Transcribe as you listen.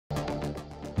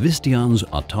Visteon's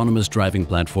autonomous driving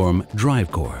platform,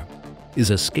 DriveCore, is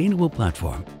a scalable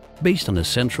platform based on a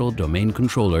central domain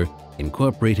controller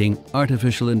incorporating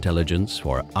artificial intelligence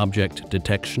for object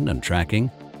detection and tracking,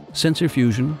 sensor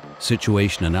fusion,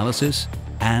 situation analysis,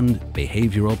 and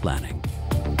behavioral planning.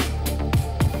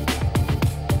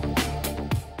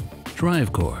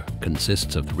 DriveCore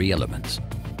consists of three elements: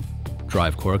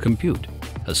 DriveCore Compute,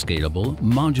 a scalable,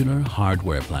 modular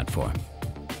hardware platform;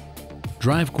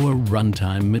 DriveCore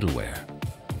Runtime Middleware;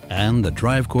 and the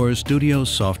DriveCore Studio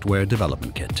Software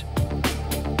Development Kit.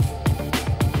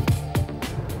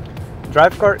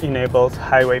 DriveCore enables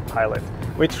highway pilot,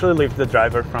 which relieves the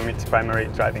driver from its primary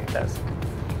driving task.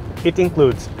 It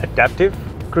includes adaptive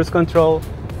cruise control,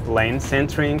 lane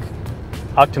centering,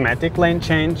 automatic lane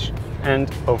change,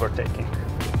 and overtaking.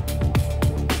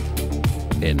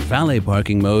 In valet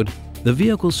parking mode, the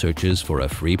vehicle searches for a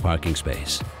free parking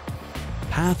space.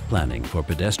 Path planning for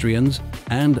pedestrians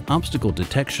and obstacle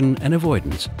detection and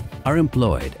avoidance are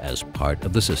employed as part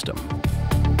of the system.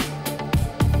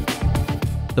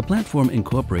 The platform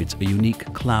incorporates a unique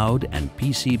cloud and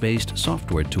PC-based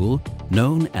software tool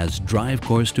known as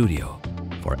DriveCore Studio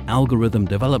for algorithm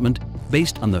development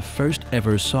based on the first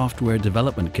ever software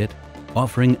development kit,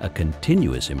 offering a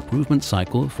continuous improvement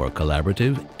cycle for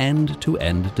collaborative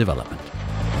end-to-end development.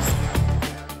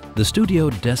 The Studio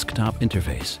desktop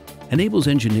interface enables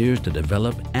engineers to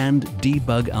develop and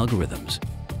debug algorithms.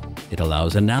 It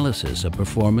allows analysis of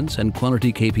performance and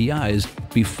quality KPIs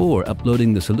before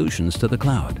uploading the solutions to the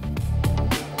cloud.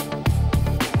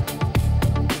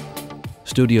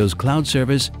 Studio's cloud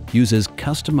service uses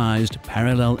customized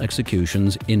parallel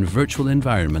executions in virtual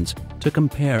environments to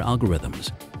compare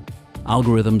algorithms.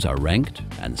 Algorithms are ranked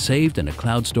and saved in a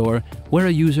cloud store where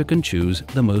a user can choose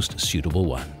the most suitable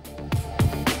one.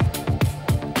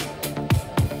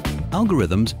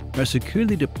 Algorithms are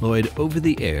securely deployed over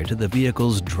the air to the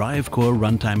vehicle's DriveCore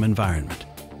runtime environment,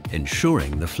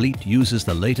 ensuring the fleet uses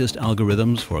the latest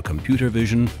algorithms for computer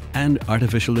vision and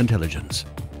artificial intelligence.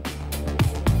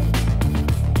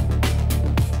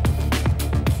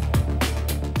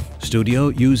 Studio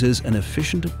uses an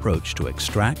efficient approach to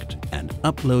extract and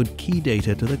upload key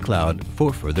data to the cloud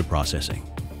for further processing.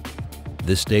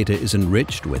 This data is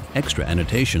enriched with extra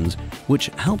annotations, which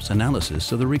helps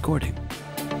analysis of the recording.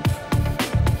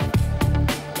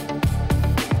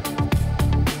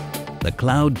 The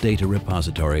Cloud Data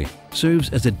Repository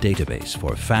serves as a database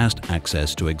for fast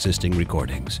access to existing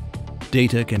recordings.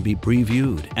 Data can be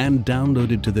previewed and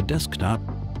downloaded to the desktop,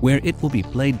 where it will be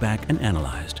played back and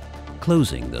analyzed,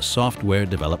 closing the software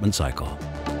development cycle.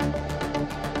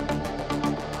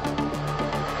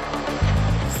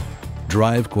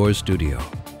 DriveCore Studio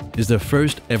is the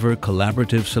first ever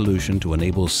collaborative solution to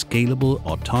enable scalable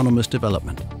autonomous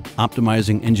development,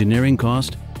 optimizing engineering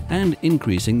cost and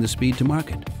increasing the speed to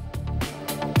market.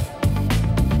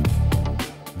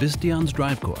 Visteon's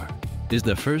DriveCore is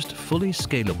the first fully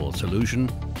scalable solution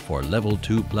for Level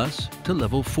 2+ to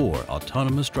Level 4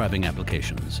 autonomous driving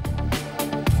applications.